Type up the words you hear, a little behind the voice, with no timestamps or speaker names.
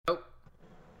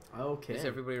Okay. Is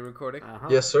everybody recording?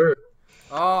 Yes, sir.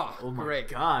 Oh, Oh my great.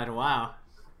 god, wow.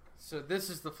 So this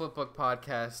is the Flipbook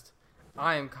Podcast.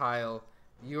 I am Kyle.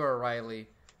 You are Riley.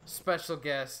 Special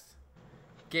guest,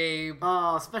 Gabe.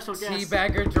 Oh, special guest.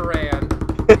 Teabagger Duran.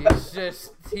 He's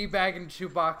just teabagging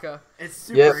Chewbacca. It's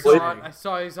super Yes, exciting. I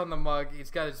saw he's on the mug. He's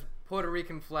got his Puerto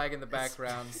Rican flag in the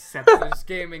background. Except- With his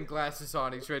gaming glasses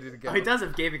on. He's ready to go. Oh, he does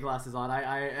have gaming glasses on.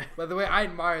 I By the way, I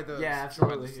admire those. Yeah,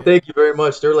 absolutely. tremendously. Thank you very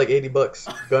much. They're like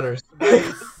 $80. Gunners.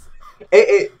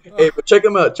 hey, but check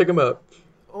them out. Check them out.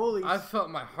 Holy. I felt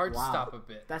my heart Wow. stop a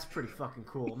bit. That's pretty fucking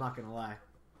cool. I'm not gonna lie.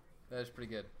 That is pretty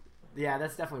good. Yeah,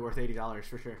 that's definitely worth $80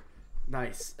 for sure.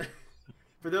 Nice.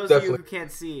 For those of you who Definitely.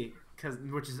 can't see,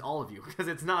 which is all of you, because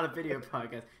it's not a video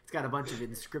podcast. It's got a bunch of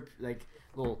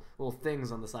little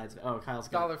things on the sides. Oh, Kyle's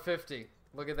got. $1.50.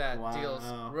 Look at that. Wow. Deals.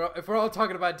 If we're all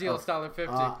talking about deals,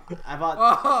 $1.50. I bought.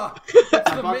 Oh, it's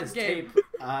I the bought mint this game. tape.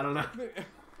 I don't know.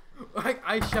 Like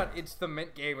I shot It's the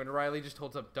Mint Game and Riley just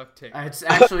holds up duct tape. It's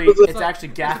actually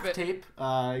like- gaff it's a tape.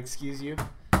 Excuse you.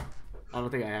 I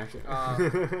don't think I actually.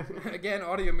 Again,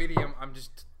 audio medium, I'm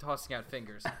just tossing out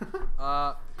fingers.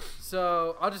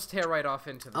 So I'll just tear right off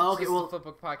into this. Oh, okay, This well, is the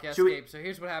Flipbook Podcast, should we- Gabe. So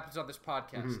here's what happens on this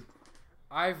podcast.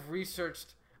 I've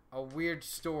researched a weird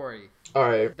story All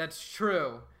right. that's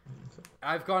true.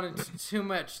 I've gone into too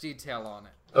much detail on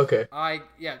it. Okay.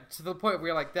 To the point where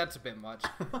you're like, that's a bit much.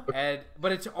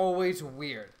 But it's always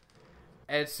weird.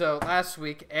 And so last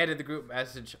week, added the group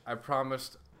message, I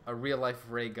promised a real life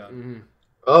ray gun.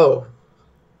 Oh.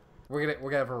 We're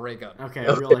gonna have a ray gun. Okay,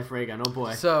 a real life ray gun. Oh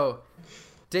boy. So,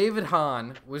 David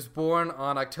Hahn was born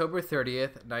on October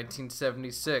 30th,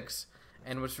 1976,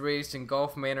 and was raised in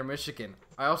Gulf Manor, Michigan.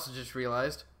 I also just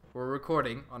realized we're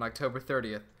recording on October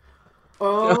 30th.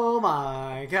 Oh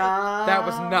my god. That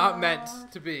was not meant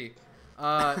to be.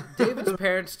 David's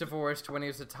parents divorced when he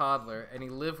was a toddler, and he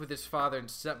lived with his father and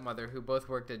stepmother, who both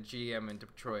worked at GM in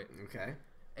Detroit. Okay.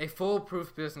 A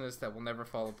foolproof business that will never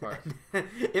fall apart.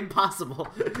 Impossible.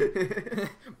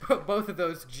 Both of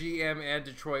those, GM and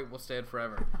Detroit, will stand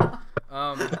forever.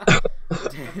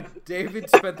 David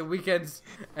spent the weekends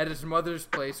at his mother's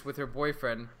place with her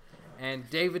boyfriend, and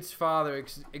David's father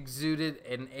exuded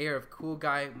an air of cool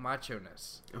guy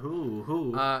macho-ness.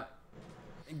 Who?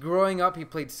 Growing up, he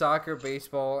played soccer,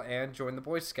 baseball, and joined the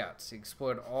Boy Scouts. He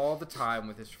explored all the time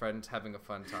with his friends, having a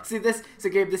fun time. See this? So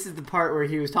Gabe, this is the part where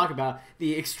he was talking about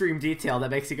the extreme detail that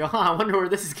makes you go, I wonder where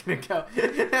this is gonna go.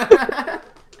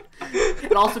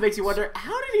 It also makes you wonder,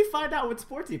 how did he find out what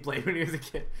sports he played when he was a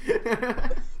kid?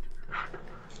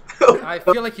 I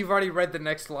feel like you've already read the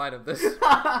next line of this.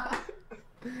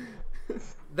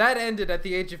 That ended at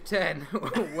the age of 10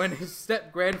 when his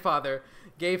step-grandfather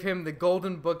gave him the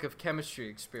Golden Book of Chemistry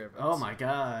experiments. Oh my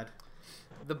god.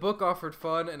 The book offered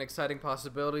fun and exciting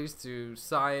possibilities through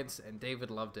science, and David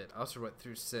loved it. I also read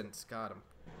through since. God,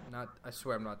 I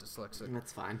swear I'm not dyslexic.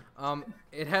 That's fine.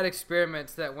 It had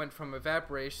experiments that went from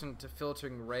evaporation to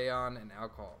filtering rayon and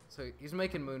alcohol. So he's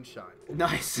making moonshine.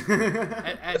 Nice.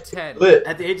 At 10. Lit.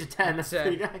 At the age of 10, that's 10.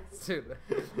 pretty nice. Dude,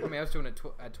 I mean, I was doing it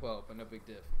at 12, but no big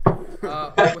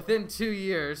diff. Within 2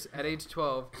 years, at age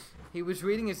 12, he was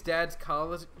reading his dad's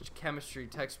college chemistry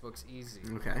textbooks easy.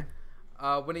 Okay.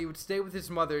 When he would stay with his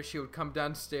mother, she would come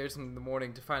downstairs in the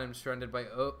morning to find him surrounded by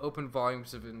open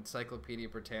volumes of Encyclopedia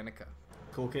Britannica.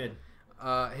 Cool kid.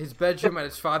 His bedroom at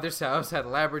his father's house had a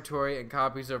laboratory and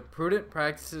copies of Prudent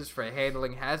Practices for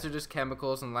Handling Hazardous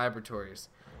Chemicals in Laboratories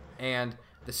and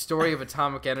The Story of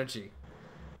Atomic Energy.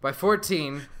 By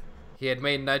 14, he had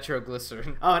made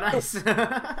nitroglycerin. Oh, nice.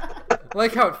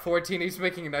 Like how at 14 he's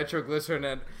making nitroglycerin,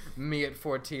 and me at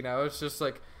 14 I was just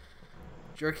like,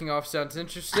 jerking off sounds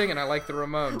interesting, and I like the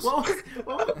Ramones. What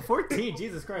was 14?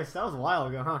 Jesus Christ, that was a while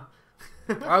ago,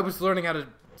 huh? I was learning how to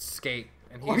skate,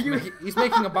 and Are you- he's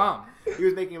making a bomb. He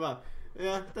was making him up.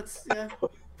 Yeah, that's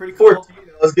pretty cool. 14.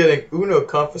 I was getting Uno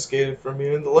confiscated from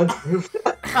me in the lunchroom.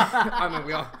 I mean,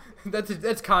 we all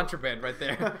that's contraband right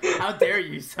there. How dare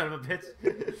you, son of a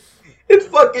bitch? It's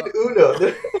fucking Uno.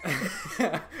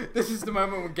 This is the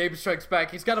moment when Gabe strikes back.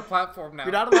 He's got a platform now.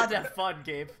 You're not allowed to have fun,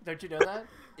 Gabe. Don't you know that?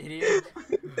 Idiot.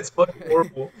 It's fucking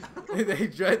horrible.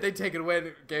 they take it away,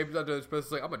 and Gabe's under his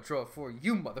breath like, I'm gonna draw it for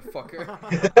you, motherfucker.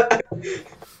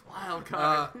 Wild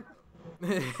card.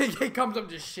 He comes up,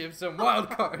 just shivs him, wild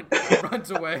card, runs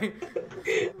away.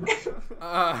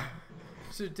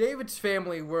 So David's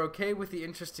family were okay with the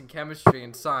interest in chemistry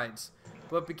and science,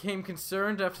 but became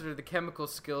concerned after the chemical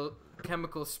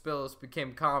spills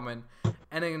became common,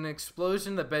 and an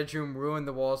explosion in the bedroom ruined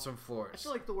the walls and I floors.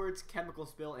 feel like the words chemical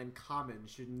spill and common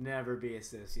should never be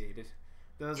associated.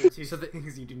 Those are two So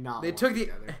things you do not They want took the.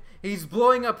 together. He's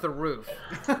blowing up the roof,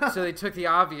 so they took the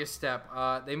obvious step.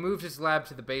 They moved his lab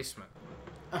to the basement.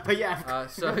 Yeah.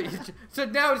 So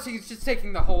now he's just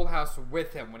taking the whole house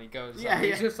with him when he goes. Yeah,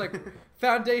 He's yeah. just like,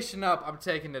 foundation up. I'm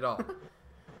taking it all.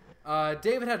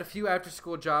 David had a few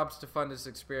after-school jobs to fund his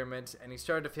experiments, and he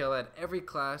started to fail at every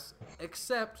class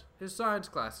except his science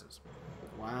classes.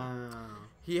 Wow.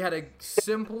 He had a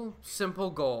simple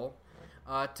goal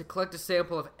to collect a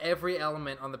sample of every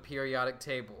element on the periodic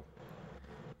table.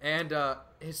 And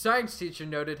his science teacher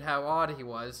noted how odd he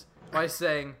was by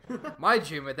saying, "My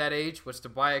dream at that age was to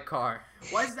buy a car."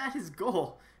 Why is that his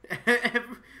goal?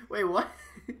 Wait, what?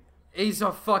 He's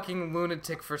a fucking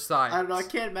lunatic for science. I don't know. I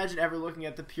can't imagine ever looking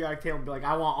at the periodic table and be like,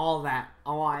 I want all that.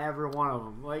 I want every one of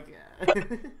them. Like,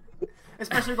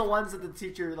 especially the ones that the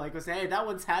teacher like would say, "Hey, that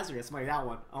one's hazardous." I'm like, that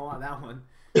one. I want that one.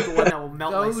 The one that will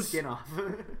melt my skin off.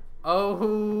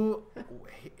 Oh,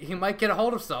 he might get a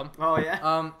hold of some. Oh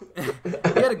yeah. He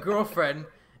had a girlfriend,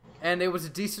 and it was a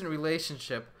decent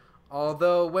relationship.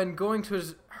 Although when going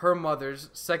to her mother's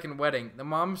second wedding, the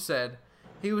mom said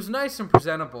he was nice and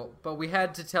presentable, but we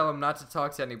had to tell him not to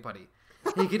talk to anybody.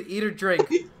 He could eat or drink,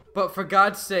 but for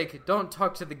God's sake, don't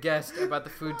talk to the guest about the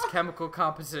food's chemical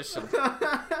composition.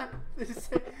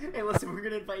 Hey, listen, we're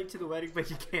gonna invite you to the wedding, but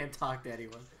you can't talk to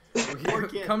anyone. Poor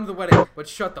kid. Come to the wedding, but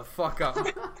shut the fuck up.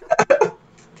 That's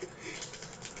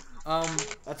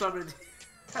what I'm gonna do.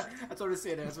 That's what I'm gonna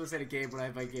say. That's what I'm gonna say to Gabe when I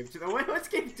invite Gabe to the. What's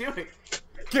Gabe doing?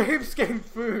 Gabe's getting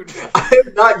food. I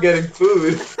am not getting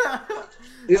food.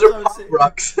 These are Pop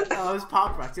Rocks. Oh, it's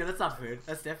Pop Rocks. Yeah, that's not food.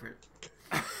 That's different.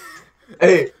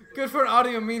 Hey. Good for an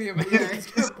audio medium.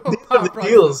 These are the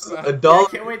deals. $1. I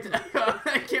can't wait.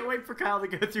 I can't wait for Kyle to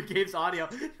go through Gabe's audio.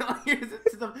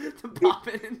 to pop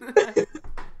it in.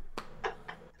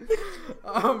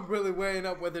 I'm really weighing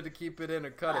up whether to keep it in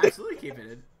or cut it. Absolutely keep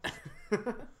it in.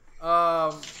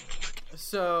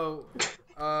 So,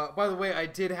 by the way, I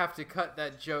did have to cut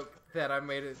that joke that I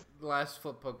made at last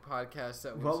Flipbook podcast.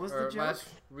 That was, what was the joke? Last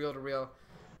Reel to Reel.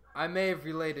 I may have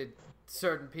related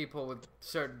certain people with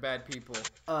certain bad people.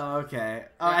 Oh, okay.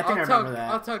 Oh, I think I remember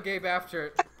that. I'll tell Gabe after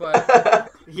it,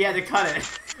 but he had to cut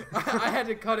it. I had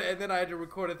to cut it, and then I had to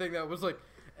record a thing that was like,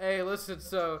 "Hey, listen,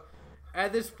 so."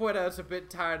 At this point, I was a bit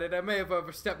tired, and I may have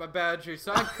overstepped my boundary,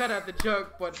 so I cut out the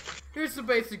joke, but here's the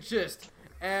basic gist.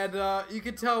 And you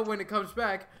can tell when it comes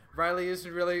back, Riley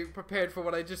isn't really prepared for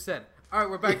what I just said. Alright,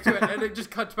 we're back to it, and it just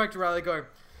cuts back to Riley going,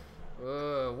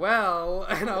 well,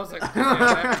 and I was like,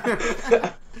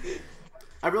 yeah.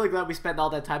 I'm really glad we spent all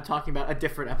that time talking about a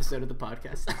different episode of the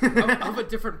podcast. of a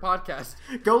different podcast.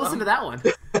 Go listen to that one.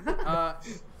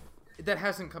 That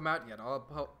hasn't come out yet.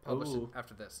 I'll publish it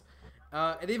after this.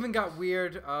 It even got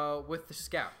weird with the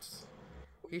scouts.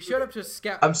 He showed up to a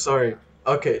scout. I'm sorry.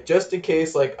 Okay, just in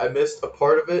case I missed a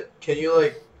part of it, can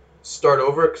you start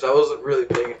over? Because I wasn't really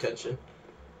paying attention.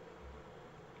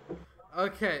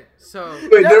 Okay, so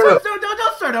Wait, Don't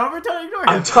start over. Don't ignore him.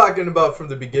 I'm talking about from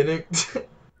the beginning.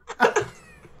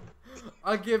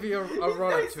 I'll give you a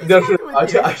run up to it. No, I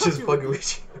just fucking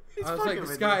with you. I was like,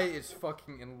 this guy is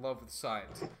fucking in love with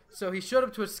science. So he showed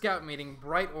up to a scout meeting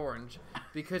bright orange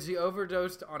because he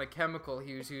overdosed on a chemical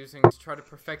he was using to try to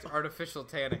perfect artificial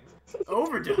tanning.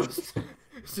 Overdosed.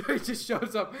 So he just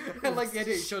shows up, and the idiot,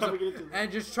 he shows up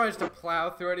and just tries to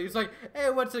plow through it. He's like, "Hey,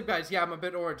 what's up, guys? Yeah, I'm a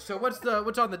bit orange. So what's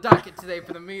on the docket today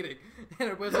for the meeting?" And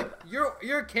it was like,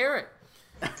 "You're a carrot."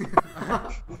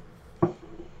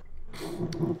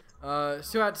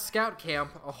 So at scout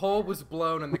camp, a hole was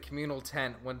blown in the communal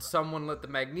tent when someone lit the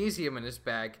magnesium in his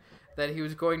bag that he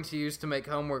was going to use to make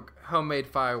homemade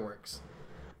fireworks.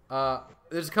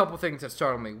 There's a couple things that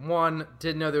startled me. One,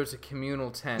 didn't know there was a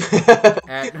communal tent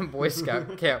at Boy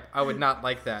Scout camp. I would not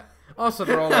like that. Also,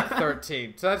 they're all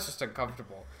 13, so that's just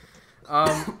uncomfortable.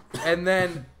 And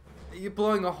then you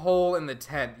blowing a hole in the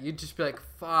tent, you'd just be like,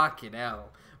 "Fucking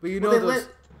hell!" But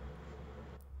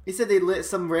He said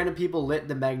some random people lit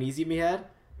the magnesium he had.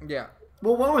 Yeah.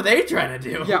 Well, what were they trying to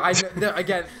do? Yeah,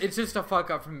 again, it's just a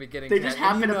fuck up from the beginning. They just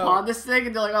happened upon this thing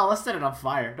and they're like, "Oh, let's set it on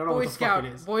fire." Don't know what the fuck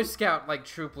it is. Boy Scout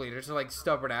troop leaders are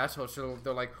stubborn assholes. So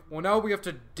they're like, "Well, now we have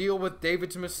to deal with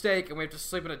David's mistake and we have to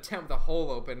sleep in a tent with a hole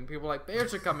open." And people are like,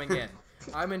 "Bears are coming in.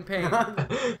 I'm in pain."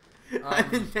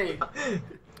 I'm in pain.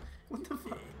 What the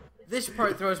fuck? This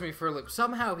part throws me for a loop.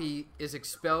 Somehow he is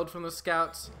expelled from the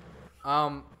Scouts,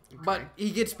 but he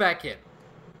gets back in.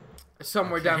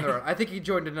 Somewhere down the road. I think he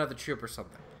joined another troop or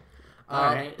something.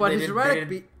 Right. But they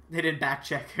didn't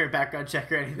background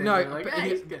check or anything. No, like, hey,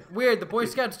 he's good. Weird. The Boy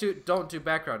Scouts don't do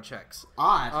background checks.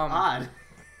 Odd.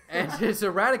 And his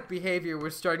erratic behavior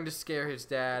was starting to scare his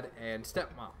dad and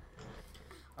stepmom.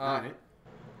 Alright.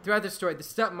 throughout the story, the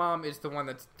stepmom is the one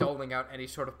that's doling out any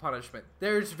sort of punishment.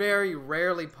 There's very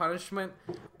rarely punishment,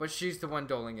 but she's the one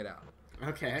doling it out.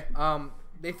 Okay.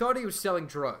 They thought he was selling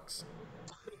drugs.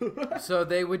 So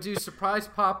they would do surprise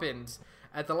pop-ins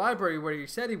at the library where he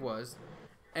said he was,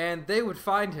 and they would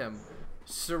find him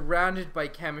surrounded by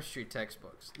chemistry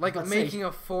textbooks. Like making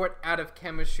a fort out of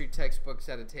chemistry textbooks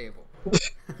at a table.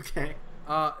 Okay.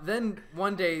 Then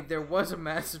one day there was a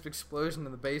massive explosion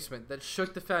in the basement that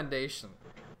shook the foundation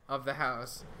of the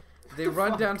house. They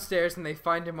run downstairs and they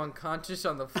find him unconscious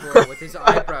on the floor with his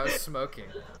eyebrows smoking.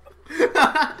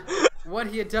 What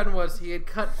he had done was he had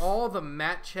cut all the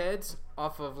match heads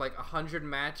off of like 100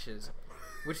 matches,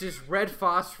 which is red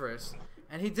phosphorus,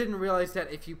 and he didn't realize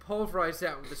that if you pulverize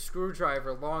that with a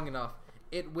screwdriver long enough,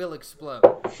 it will explode.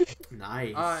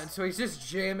 Nice. And so he's just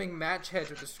jamming match heads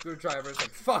with the screwdrivers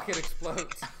like, fuck, it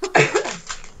explodes.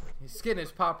 He's getting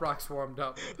his Pop Rocks warmed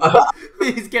up.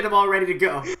 He's getting them all ready to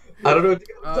go. I don't know what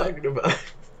you're talking about.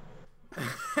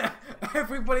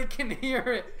 Everybody can hear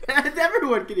it.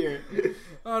 Everyone can hear it.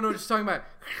 Oh no, just talking about.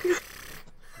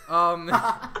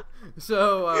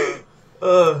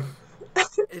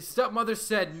 His stepmother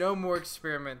said no more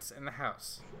experiments in the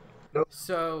house. Nope.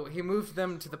 So he moved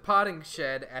them to the potting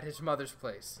shed at his mother's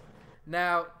place.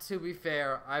 Now, to be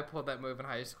fair, I pulled that move in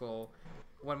high school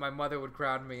when my mother would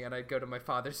ground me and I'd go to my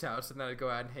father's house and then I'd go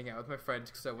out and hang out with my friends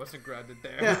because I wasn't grounded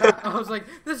there. I was like,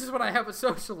 this is when I have a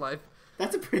social life.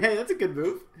 That's a good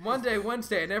move. Monday,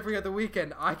 Wednesday, and every other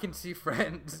weekend, I can see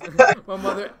friends. my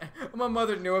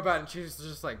mother knew about it, and she was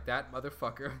just like, that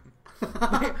motherfucker.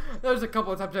 Like, there was a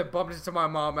couple of times I bumped into my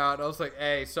mom out, and I was like,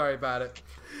 hey, sorry about it.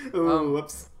 Ooh,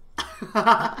 whoops.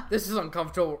 This is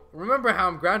uncomfortable. Remember how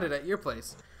I'm grounded at your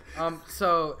place.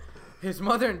 So his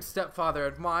mother and stepfather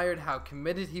admired how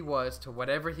committed he was to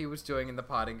whatever he was doing in the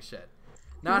potting shed,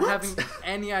 not having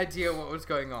any idea what was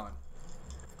going on.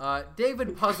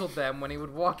 David puzzled them when he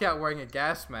would walk out wearing a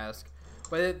gas mask,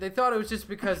 but they thought it was just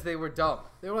because they were dumb.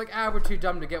 They were like, we're too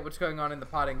dumb to get what's going on in the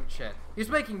potting shed. He's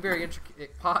making very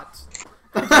intricate pots.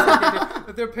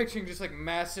 They're picturing just like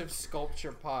massive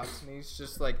sculpture pots, and he's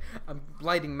just like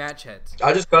lighting match heads.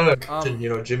 I just kind of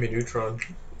imagine, Jimmy Neutron.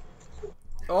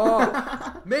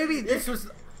 Oh, maybe this was.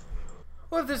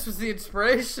 What if this was the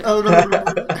inspiration? Oh no.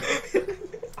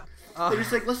 They're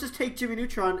just like, let's just take Jimmy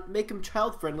Neutron, make him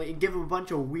child friendly, and give him a bunch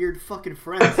of weird fucking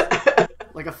friends.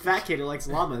 Like a fat kid who likes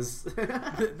llamas.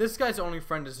 This guy's only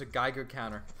friend is a Geiger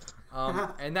counter.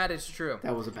 And that is true.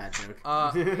 That was a bad joke.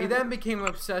 He then became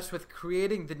obsessed with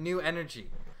creating the new energy,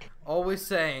 always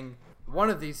saying, one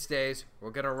of these days,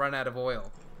 we're going to run out of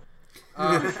oil.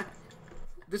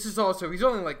 This is also, he's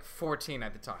only like 14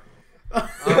 at the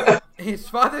time. His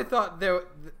father thought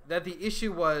that the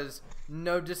issue was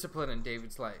no discipline in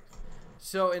David's life.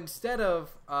 So instead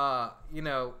of,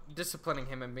 disciplining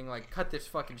him and being like, cut this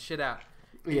fucking shit out,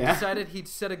 he decided he'd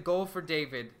set a goal for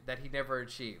David that he never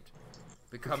achieved.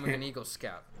 Becoming an Eagle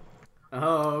Scout.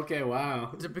 Oh, okay,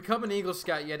 wow. To become an Eagle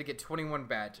Scout, you had to get 21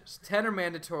 badges. 10 are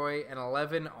mandatory, and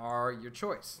 11 are your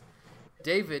choice.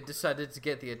 David decided to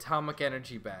get the Atomic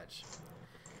Energy Badge.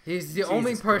 He's the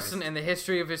only person in the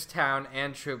history of his town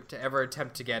and troop to ever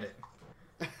attempt to get it.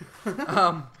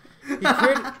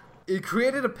 He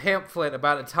created a pamphlet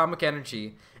about atomic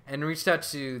energy and reached out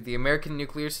to the American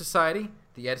Nuclear Society,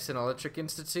 the Edison Electric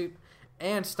Institute,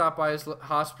 and stopped by his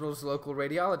hospital's local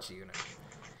radiology unit.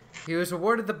 He was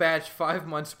awarded the badge 5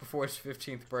 months before his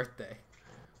 15th birthday.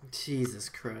 Jesus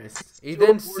Christ. He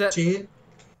then 14?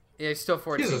 Yeah, he's still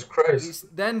 14. Jesus Christ. He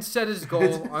then set his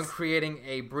goal on creating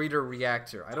a breeder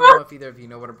reactor. I don't know if either of you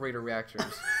know what a breeder reactor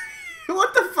is.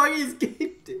 What the fuck is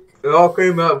game? It all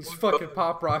came out. It's fucking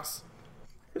Pop Rocks.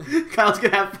 Kyle's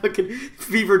gonna have fucking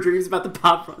fever dreams about the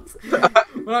Pop Rocks.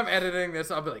 When I'm editing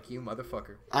this, I'll be like, you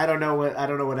motherfucker. I don't know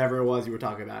whatever it was you were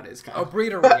talking about is, Kyle. A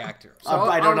breeder reactor. So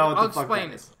I don't know what the fuck explain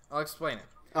that it. is. I'll explain it.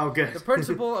 Oh, good. The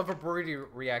principle of a breeder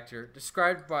reactor,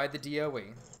 described by the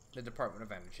DOE, the Department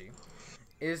of Energy,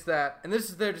 is that, and this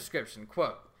is their description,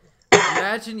 quote,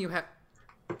 imagine you have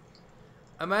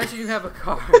a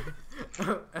car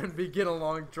and begin a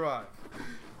long drive.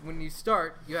 When you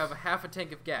start, you have a half a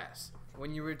tank of gas.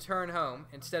 When you return home,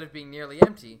 instead of being nearly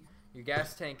empty, your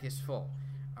gas tank is full.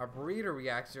 A breeder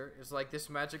reactor is like this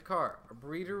magic car. A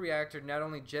breeder reactor not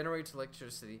only generates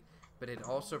electricity, but it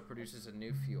also produces a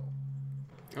new fuel.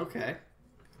 Okay.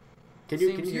 Can you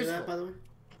hear useful. that, by the way?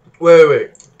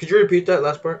 Wait. Could you repeat that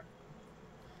last part?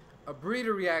 A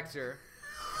breeder reactor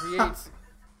creates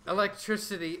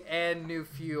electricity and new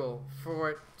fuel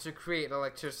for it to create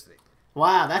electricity.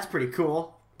 Wow, that's pretty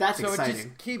cool. That's so exciting. it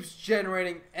just keeps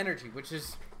generating energy, which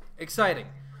is exciting.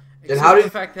 And how did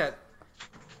the fact that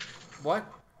what?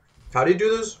 How do you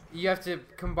do this? You have to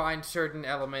combine certain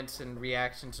elements and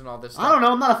reactions and all this stuff. I don't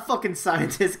know. I'm not a fucking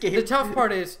scientist, Gabe. The tough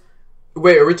part is,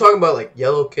 Wait, are we talking about like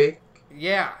yellow cake?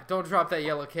 yeah, don't drop that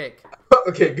yellow cake.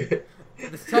 Okay, good.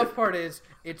 The tough part is,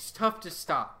 it's tough to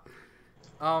stop.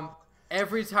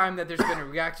 Every time that there's been a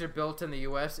reactor built in the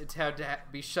U.S., it's had to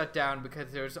be shut down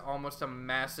because there's almost a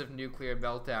massive nuclear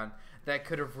meltdown that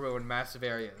could have ruined massive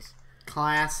areas.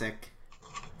 Classic.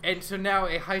 And so now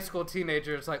a high school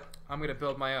teenager is like, I'm going to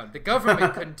build my own. The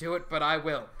government couldn't do it, but I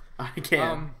will. I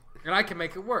can. And I can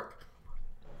make it work.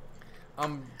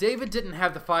 David didn't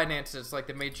have the finances like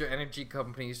the major energy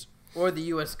companies or the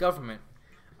U.S. government.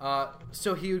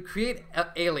 So he would create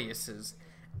aliases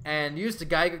and use the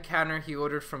Geiger counter he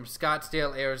ordered from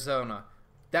Scottsdale, Arizona.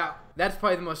 That's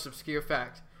probably the most obscure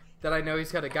fact, that I know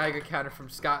he's got a Geiger counter from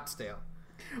Scottsdale.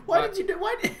 Why did you do?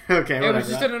 Why? Okay, It was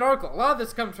just in an article. A lot of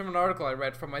this comes from an article I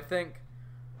read from, I can't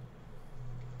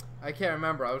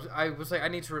remember. I was like, I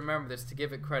need to remember this to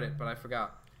give it credit, but I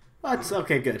forgot. That's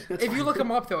okay. Good. That's If you fine. look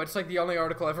him up, though, it's like the only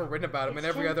article ever written about him, and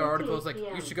every other article is like,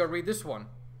 you should go read this one.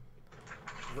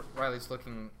 Riley's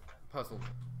looking puzzled.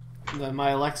 My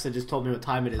Alexa just told me what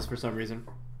time it is for some reason.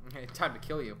 Okay, time to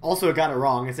kill you. Also, it got it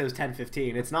wrong. It said it was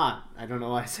 10:15. It's not. I don't know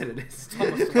why I said it is. It's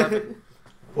almost 11.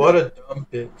 What a dumb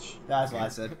bitch. That's what I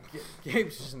said.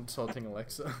 Gabe's just insulting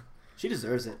Alexa. She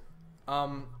deserves it.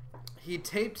 He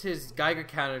taped his Geiger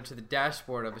counter to the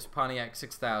dashboard of his Pontiac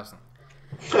 6000.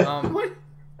 What?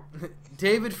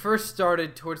 David first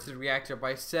started towards the reactor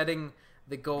by setting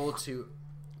the goal to,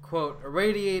 quote,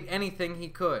 irradiate anything he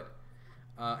could,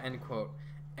 end quote.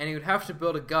 And he would have to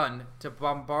build a gun to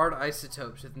bombard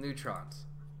isotopes with neutrons.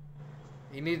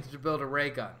 He needed to build a ray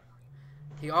gun.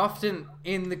 He often,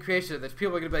 in the creation of this,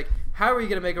 people are going to be like, how are you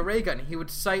going to make a ray gun? He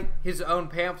would cite his own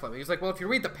pamphlet. He was like, well, if you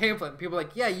read the pamphlet, and people are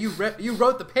like, yeah, you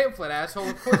wrote the pamphlet, asshole.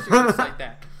 Of course you're going to cite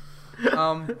that.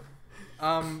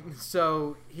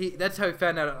 So that's how he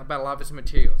found out about a lot of his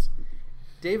materials.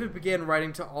 David began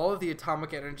writing to all of the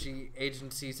atomic energy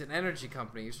agencies and energy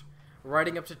companies,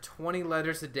 writing up to 20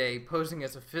 letters a day, posing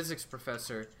as a physics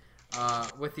professor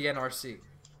with the NRC.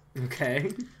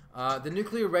 Okay. The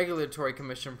Nuclear Regulatory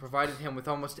Commission provided him with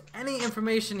almost any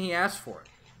information he asked for,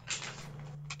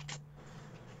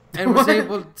 and was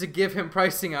able to give him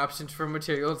pricing options for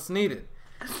materials needed.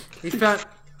 He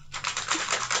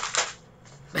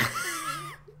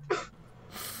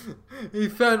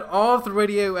found all of the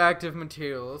radioactive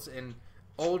materials in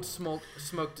old smoke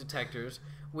detectors,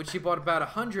 which he bought about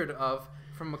 100 of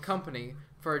from a company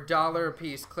for $1 a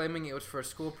piece, claiming it was for a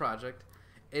school project.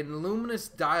 In luminous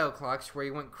dial clocks, where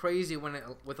he went crazy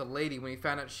with a lady when he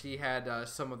found out she had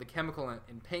some of the chemical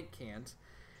in paint cans,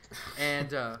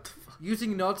 and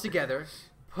using it all together,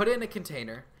 put it in a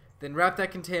container, then wrap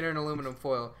that container in aluminum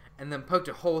foil, and then poked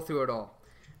a hole through it all.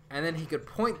 And then he could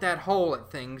point that hole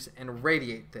at things and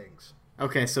radiate things.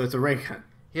 Okay, so it's a ray gun.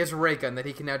 He has a ray gun that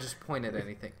he can now just point at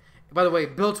anything. By the way,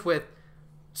 built with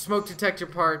smoke detector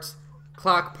parts,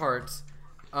 clock parts.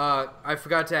 I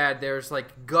forgot to add, there's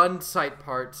like gun sight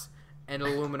parts and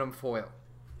aluminum foil.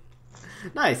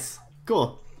 Nice.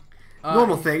 Cool.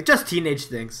 Normal thing. Just teenage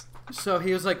things. So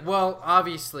he was like, well,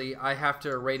 obviously I have to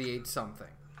irradiate something.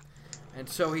 And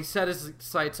so he set his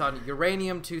sights on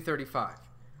uranium-235.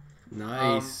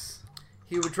 Nice.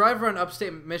 He would drive around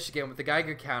upstate Michigan with the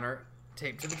Geiger counter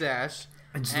taped to the dash.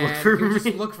 And just and look for he would me.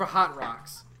 just look for hot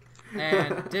rocks.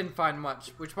 And didn't find much.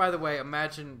 Which, by the way,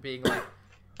 imagine being like...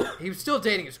 He was still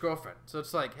dating his girlfriend. So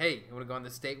it's like, hey, you want to go on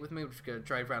this date with me? We're just going to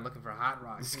drive around looking for hot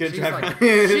rocks. Just gonna drive Like,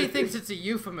 around. she thinks it's a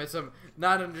euphemism,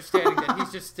 not understanding that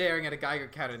he's just staring at a Geiger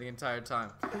counter the entire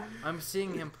time. I'm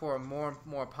seeing him pour more and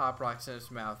more pop rocks in his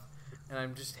mouth. And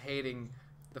I'm just hating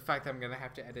the fact that I'm going to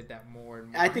have to edit that more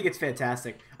and more. I think it's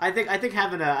fantastic. I think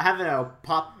having a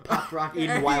pop rock eating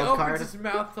And wild he card. opens his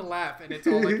mouth to laugh, and it's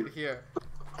all I can hear.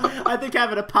 I think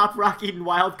having a pop rock eating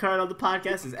wild card on the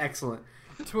podcast is excellent.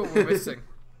 That's what we're missing.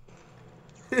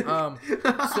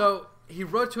 So he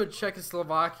wrote to a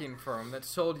Czechoslovakian firm that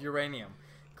sold uranium,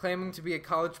 claiming to be a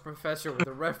college professor with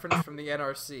a reference from the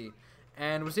NRC,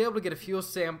 and was able to get a few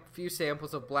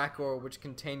samples of black ore which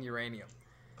contained uranium.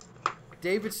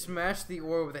 David smashed the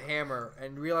ore with a hammer,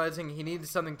 and realizing he needed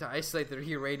something to isolate the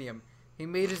uranium, he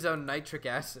made his own nitric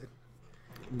acid.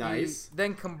 Nice. He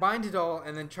then combined it all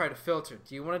and then tried to filter it.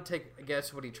 Do you want to take a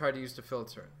guess what he tried to use to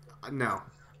filter it? No.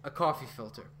 A coffee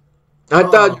filter. I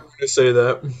thought you were going to say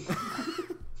that.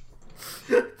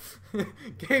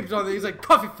 Gabe's on there. He's like,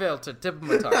 coffee filter, tip of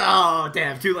my tongue. Oh,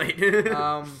 damn, too late.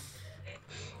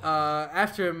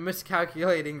 After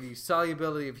miscalculating the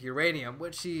solubility of uranium,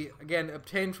 which he, again,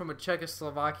 obtained from a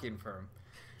Czechoslovakian firm,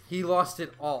 he lost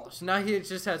it all. So now he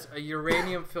just has a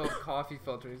uranium-filled coffee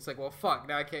filter. He's like, well, fuck,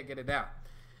 now I can't get it out.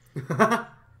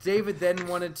 David then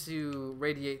wanted to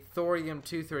radiate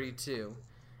thorium-232,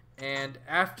 and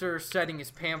after studying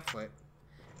his pamphlet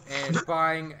and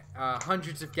buying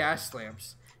hundreds of gas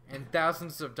lamps and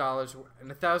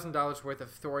 $1,000 worth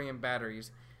of thorium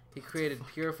batteries, he created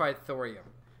purified thorium.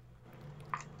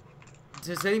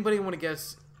 Does anybody want to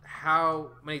guess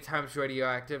how many times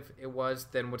radioactive it was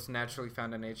than what's naturally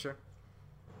found in nature?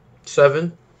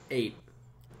 7. 8.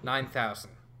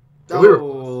 9,000.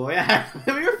 Oh, yeah.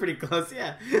 We were pretty close,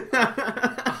 yeah.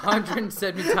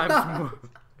 170 times more.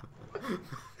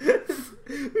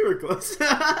 We were close.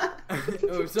 It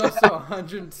was also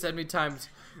 170 times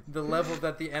the level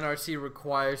that the NRC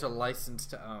requires a license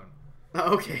to own.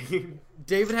 Okay.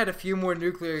 David had a few more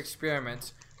nuclear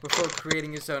experiments before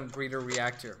creating his own breeder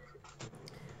reactor.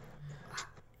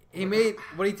 He made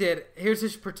what he did. Here's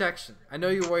his protection. I know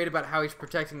you're worried about how he's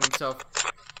protecting himself.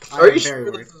 Are you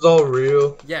sure this is all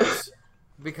real? Yes,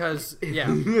 because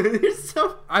yeah,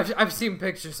 I've seen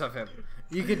pictures of him.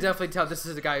 You can definitely tell this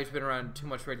is a guy who's been around too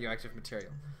much radioactive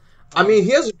material. I mean, he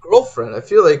has a girlfriend. I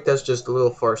feel like that's just a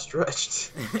little far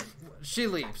stretched. She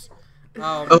leaves.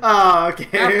 Oh,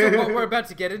 okay. After what we're about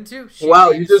to get into, she Wow,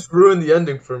 leaves. you just ruined the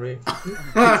ending for me.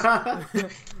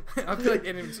 I feel like the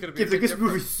ending's gonna be. This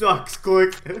movie sucks.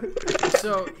 Click.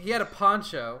 So he had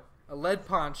a lead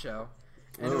poncho,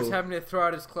 and he was having to throw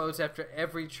out his clothes after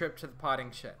every trip to the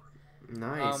potting shed.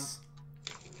 Nice.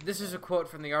 This is a quote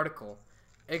from the article.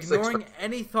 Ignoring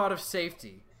any thought of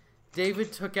safety,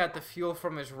 David took out the fuel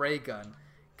from his ray gun,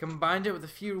 combined it with a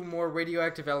few more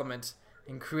radioactive elements,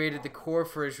 and created the core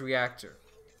for his reactor.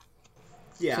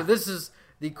 Yeah. So this is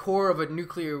the core of a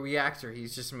nuclear reactor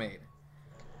he's just made.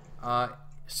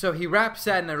 So he wraps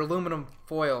that in an aluminum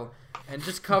foil and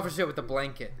just covers it with a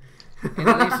blanket.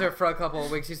 And leaves there for a couple of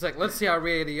weeks. He's like, let's see how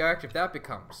radioactive that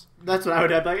becomes. That's what I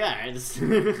would have. Like, yeah, just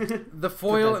The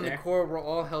foil and the core were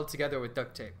all held together with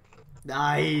duct tape.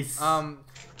 Nice.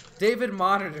 David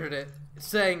monitored it,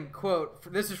 saying,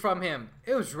 quote, this is from him,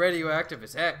 it was radioactive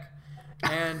as heck.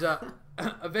 And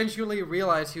eventually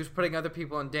realized he was putting other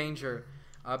people in danger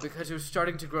because it was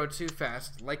starting to grow too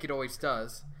fast, like it always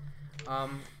does.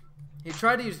 He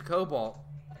tried to use cobalt,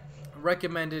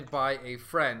 recommended by a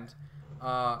friend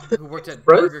who worked at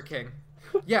Burger King.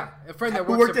 Yeah, a friend that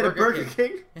worked at Burger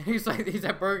King. And he's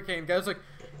at Burger King. The guy's like,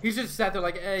 he's just sat there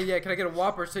like, hey, yeah, can I get a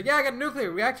Whopper? So, yeah, I got a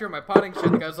nuclear reactor in my potting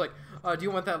shed. The guy's like, do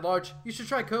you want that large? You should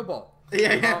try cobalt.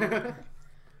 Yeah.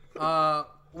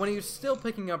 When he was still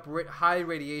picking up high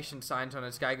radiation signs on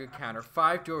his Geiger counter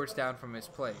 5 doors down from his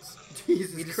place,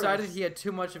 he decided he had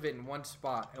too much of it in one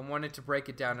spot and wanted to break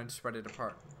it down and spread it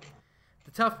apart.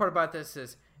 The tough part about this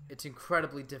is it's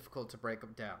incredibly difficult to break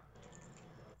them down.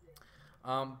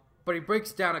 But he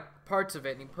breaks down parts of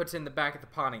it and he puts it in the back of the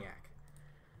Pontiac.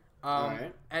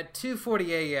 Right. At 2:40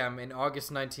 a.m. in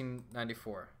August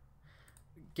 1994,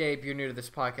 Gabe, you're new to this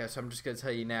podcast, so I'm just going to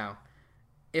tell you now.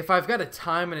 If I've got a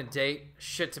time and a date,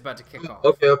 shit's about to kick off.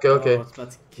 Okay. Oh,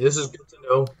 This is good to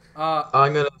know.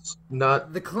 I'm gonna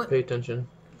not pay attention.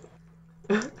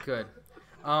 Good.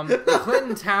 The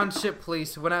Clinton Township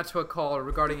Police went out to a call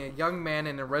regarding a young man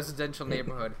in a residential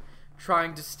neighborhood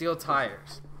trying to steal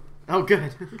tires. Oh,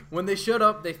 good. When they showed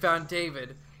up, they found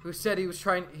David, who said he was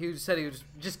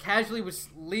just casually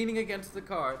leaning against the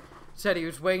car, said he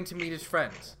was waiting to meet his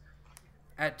friends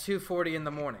at 2:40 in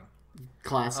the morning.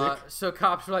 Classic. So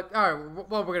cops were like, all right,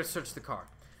 well, we're going to search the car.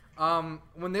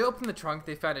 When they opened the trunk,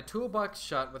 they found a toolbox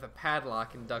shut with a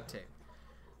padlock and duct tape.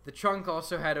 The trunk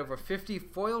also had over 50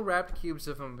 foil-wrapped cubes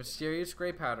of a mysterious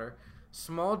gray powder,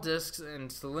 small discs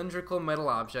and cylindrical metal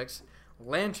objects,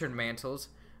 lantern mantles,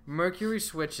 mercury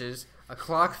switches, a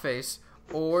clock face,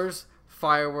 ores,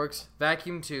 fireworks,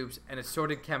 vacuum tubes, and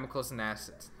assorted chemicals and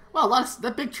acids. Wow,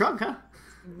 that big trunk, huh?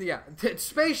 Yeah, it's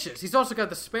spacious. He's also got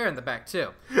the spare in the back, too.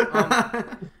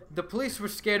 The police were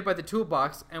scared by the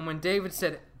toolbox, and when David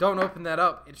said, don't open that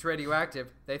up, it's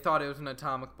radioactive, they thought it was an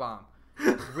atomic bomb.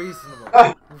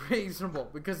 Reasonable,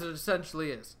 because it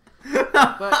essentially is.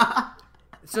 But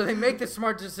so they make the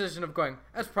smart decision of going,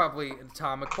 that's probably an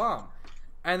atomic bomb.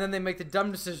 And then they make the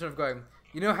dumb decision of going,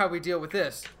 you know how we deal with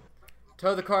this?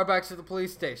 Tow the car back to the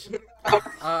police station.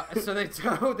 So they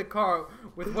tow the car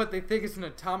with what they think is an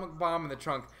atomic bomb in the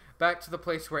trunk back to the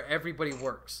place where everybody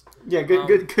works. Yeah,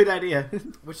 good idea.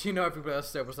 Which everybody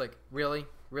else there was like, really,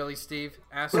 Steve,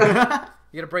 asshole,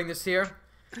 you gonna bring this here?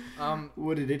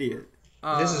 What an idiot.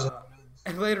 This is.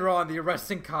 And later on,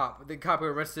 the cop who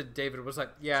arrested David was like,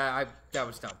 yeah, that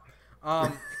was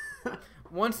dumb.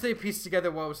 Once they pieced together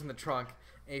what was in the trunk,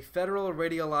 a federal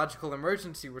radiological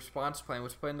emergency response plan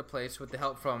was put into place with the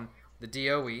help from the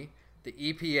DOE, the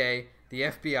EPA, the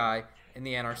FBI, and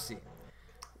the NRC.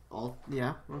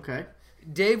 Yeah, okay.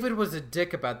 David was a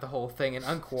dick about the whole thing and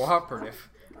uncooperative.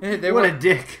 What a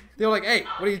dick. They were like, "Hey,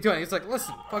 what are you doing?" He's like,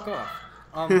 "Listen, fuck off."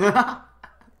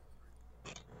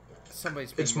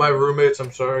 Somebody's. It's my roommates.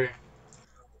 I'm sorry.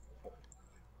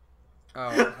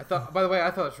 Oh, I thought. By the way,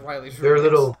 I thought it was Riley's roommates. They're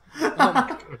little.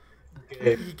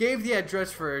 He gave the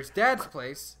address for his dad's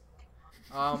place,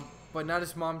 but not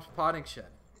his mom's potting shed.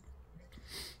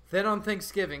 Then on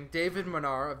Thanksgiving, David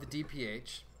Manar of the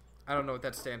DPH. I don't know what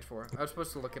that stands for. I was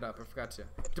supposed to look it up. I forgot to.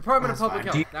 Department of Public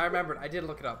Health. Now I remembered. I did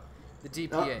look it up. The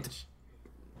DPH.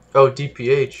 Oh,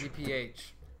 DPH.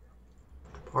 DPH.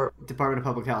 Department of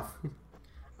Public Health.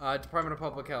 Department of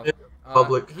Public Health.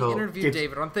 Public he Health. interviewed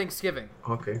David on Thanksgiving.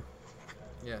 Okay.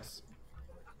 Yes.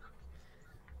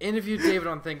 Interviewed David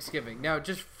on Thanksgiving. Now,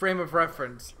 just frame of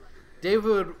reference.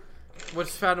 David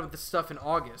was found with this stuff in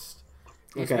August.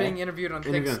 He's being interviewed on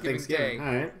Thanksgiving Day. All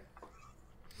right.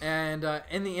 And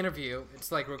in the interview,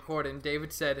 it's like recorded, and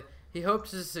David said he hopes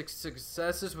his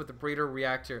successes with the breeder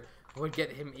reactor would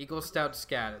get him Eagle Scout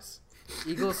status.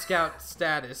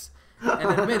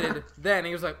 And admitted then,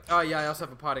 he was like, "Oh yeah, I also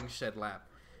have a potting shed lab."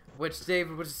 Which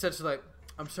David was essentially like,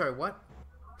 "I'm sorry, what?"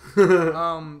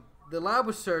 The lab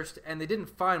was searched, and they didn't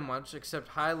find much except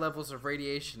high levels of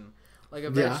radiation, like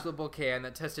a vegetable can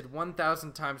that tested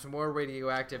 1,000 times more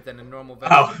radioactive than a normal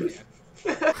vegetable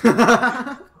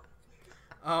can.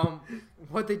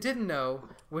 What they didn't know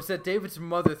was that David's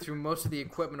mother threw most of the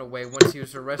equipment away once he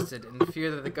was arrested in fear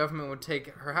that the government would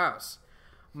take her house.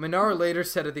 Manar later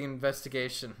said of the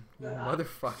investigation,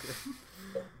 "Motherfucker."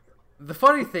 The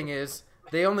funny thing is,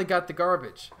 they only got the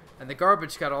garbage, and the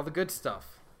garbage got all the good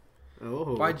stuff.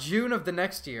 Oh. By June of the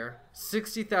next year,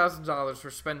 $60,000 were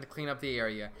spent to clean up the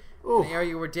area. Oh. An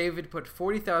area where David put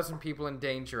 40,000 people in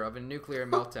danger of a nuclear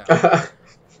meltdown.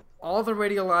 All the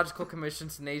radiological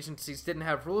commissions and agencies didn't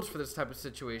have rules for this type of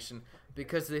situation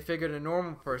because they figured a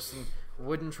normal person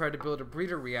wouldn't try to build a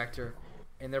breeder reactor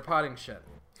in their potting shed.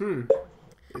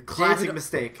 Classic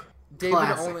mistake.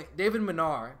 David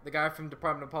Manar, the guy from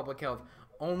Department of Public Health,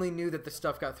 only knew that the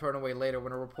stuff got thrown away later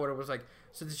when a reporter was like,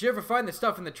 "So did you ever find the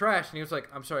stuff in the trash?" And he was like,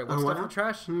 "I'm sorry, what stuff in the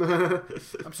trash?"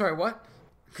 "I'm sorry, what?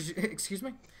 Excuse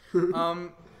me?"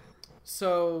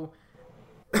 So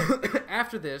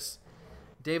after this,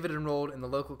 David enrolled in the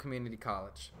local community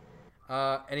college.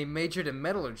 And he majored in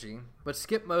metallurgy, but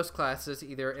skipped most classes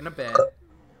either in a bed.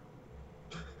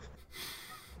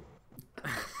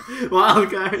 Wow,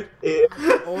 guy.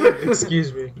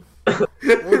 Excuse me.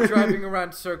 Or driving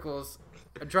in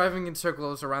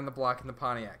circles around the block in the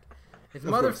Pontiac. His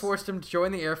mother forced him to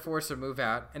join the Air Force or move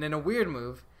out, and in a weird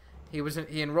move,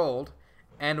 he enrolled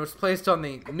and was placed on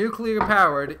the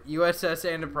nuclear-powered USS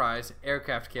Enterprise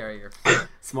aircraft carrier.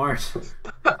 Smart.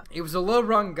 He was a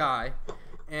low-rung guy,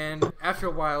 and after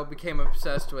a while became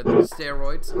obsessed with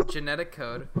steroids, genetic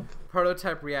code,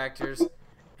 prototype reactors,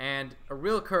 and a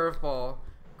real curveball,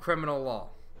 criminal law.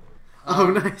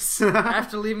 Nice.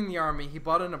 After leaving the army, he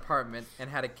bought an apartment and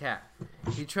had a cat.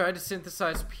 He tried to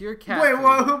synthesize pure cat Wait, food.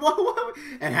 what?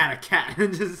 And had a cat.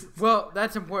 Well,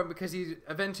 that's important because he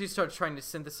eventually starts trying to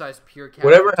synthesize pure cat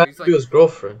Whatever food. happened to his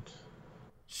girlfriend?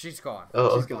 She's gone.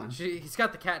 Oh, She's okay. gone. He's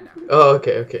got the cat now, Oh,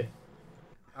 okay.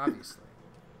 obviously.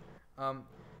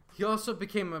 He also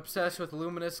became obsessed with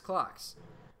luminous clocks,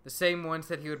 the same ones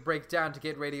that he would break down to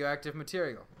get radioactive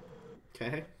material.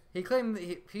 Okay. He claimed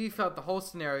that he felt the whole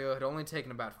scenario had only taken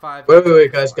about 5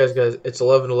 Wait, guys. It's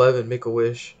 11:11. Make a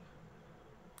wish.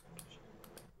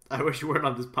 I wish you weren't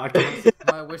on this podcast.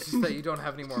 My wish is that you don't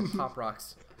have any more Pop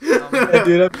Rocks. Yeah,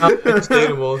 dude, I'm not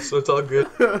sustainable, so it's all good.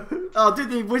 Oh, dude,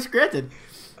 the wish granted.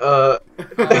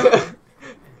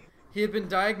 He had been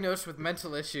diagnosed with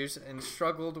mental issues and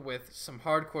struggled with some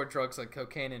hardcore drugs like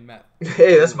cocaine and meth.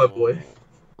 Hey, that's my boy.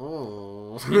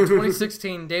 Oh. In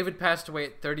 2016, David passed away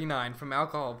at 39 from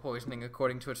alcohol poisoning,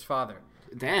 according to his father.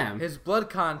 Damn. His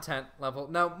blood content level...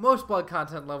 Now, most blood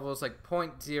content level is like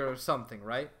 0.0 something,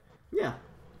 right? Yeah.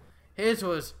 His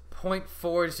was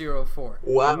 0.404.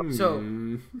 Wow. So,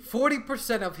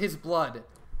 40% of his blood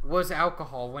was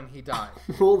alcohol when he died.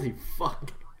 Holy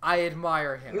fuck. I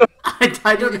admire him.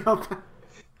 I don't know.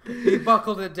 He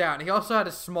buckled it down. He also had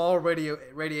a small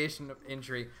radiation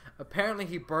injury. Apparently,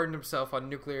 he burned himself on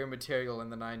nuclear material in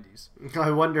the 90s.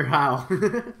 I wonder how.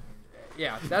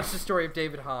 Yeah, that's the story of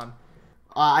David Hahn.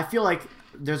 I feel like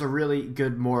there's a really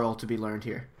good moral to be learned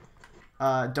here.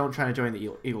 don't try to join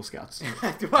the Eagle Scouts.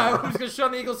 I was gonna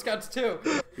shun the Eagle Scouts too.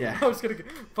 Yeah. I was gonna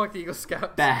fuck the Eagle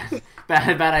Scouts. Bad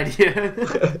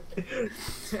idea.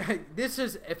 This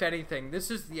is, if anything,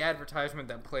 this is the advertisement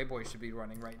that Playboy should be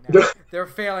running right now. They're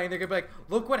failing. They're gonna be like,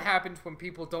 look what happens when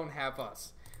people don't have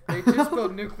us. They just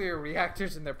build nuclear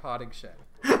reactors in their potting shed.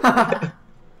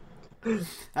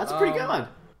 That's pretty good.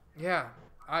 Yeah.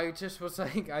 I just was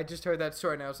like, I just heard that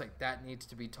story and I was like, that needs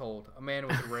to be told. A man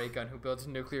with a ray gun who builds a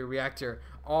nuclear reactor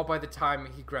all by the time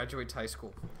he graduates high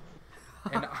school.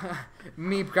 And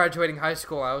me graduating high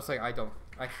school, I was like, I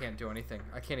can't do anything.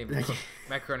 I can't even cook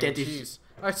macaroni and cheese.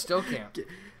 I still can't.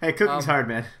 Hey, cooking's hard,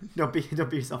 man. Don't beat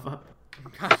yourself up.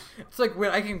 It's like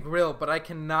when I can grill, but I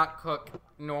cannot cook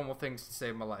normal things to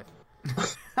save my life.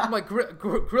 I'm like,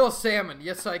 grill salmon.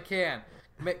 Yes, I can.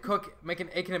 Make an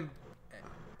egg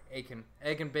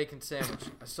and bacon sandwich.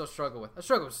 I still struggle with. I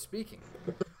struggle with speaking,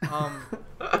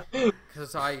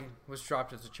 because I was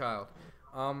dropped as a child.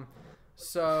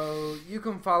 So you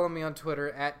can follow me on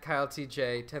Twitter at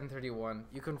KyleTJ1031.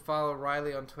 You can follow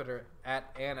Riley on Twitter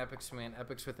at AnEpicsMan,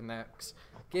 Epics with an X.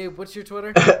 Gabe, what's your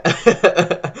Twitter?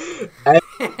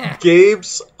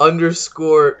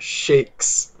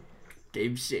 Gabe's_shakes.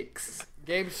 Gabe Shakes.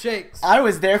 Gabe Shakes. I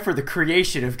was there for the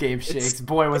creation of Gabe Shakes.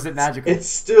 Boy, was it magical. It's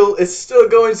still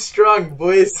going strong,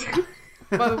 boys.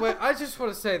 By the way, I just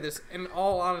want to say this. In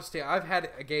all honesty, I've had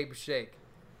a Gabe Shake.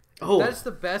 Oh, That's the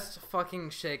best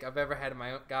fucking shake I've ever had in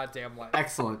my goddamn life.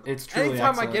 excellent. It's truly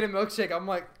Anytime excellent. I get a milkshake, I'm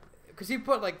like, because he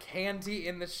put like candy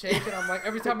in the shake, and I'm like,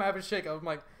 every time I have a shake, I'm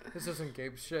like, this isn't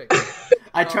Gabe's shake.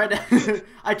 I tried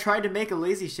to make a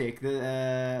lazy shake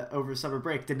over summer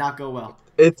break. Did not go well.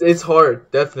 It's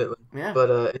hard, definitely. Yeah.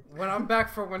 But When I'm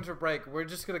back for winter break, we're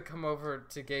just gonna come over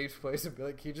to Gabe's place and be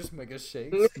like, can you just make us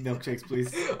shakes? Milkshakes,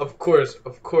 please. of course,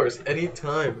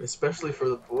 anytime, especially for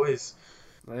the boys.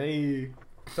 Hey.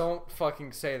 Don't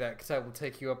fucking say that, because I will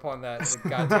take you up on that in a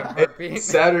goddamn heartbeat.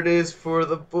 Saturdays for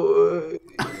the boys.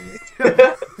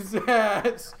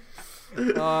 Yes.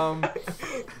 All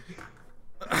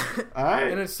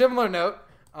right. In a similar note,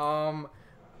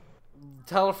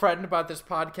 tell a friend about this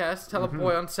podcast. Tell a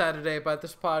boy on Saturday about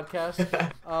this podcast. We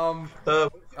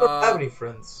don't have any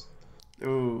friends.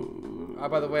 Ooh.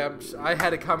 By the way, I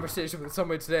had a conversation with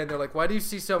somebody today, and they're like, "Why do you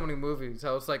see so many movies?"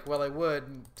 I was like, "Well, I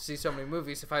would see so many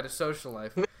movies if I had a social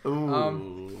life."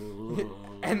 Ooh.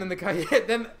 And then the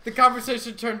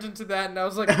conversation turned into that, and I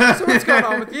was like, "So what's going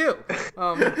on with you?"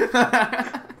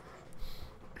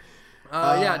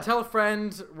 Yeah, tell a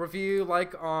friend, review,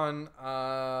 like on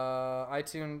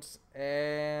iTunes,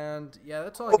 and yeah,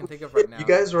 that's all I can think of right now. You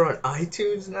guys are on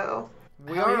iTunes now?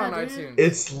 We Hell are yeah, on dude. iTunes.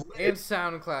 It's and lit.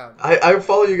 SoundCloud. I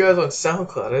follow you guys on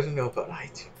SoundCloud. I didn't know about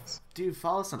iTunes. Dude,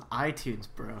 follow us on iTunes,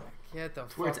 bro. Get the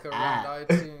where fuck it's around at.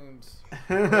 iTunes.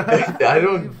 I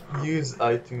don't use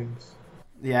iTunes.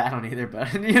 Yeah, I don't either,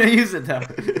 but you don't use it though.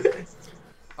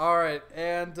 All right,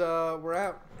 and we're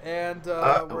out. And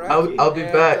we're I'll out. be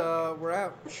back. We're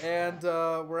out. And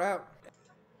we're out.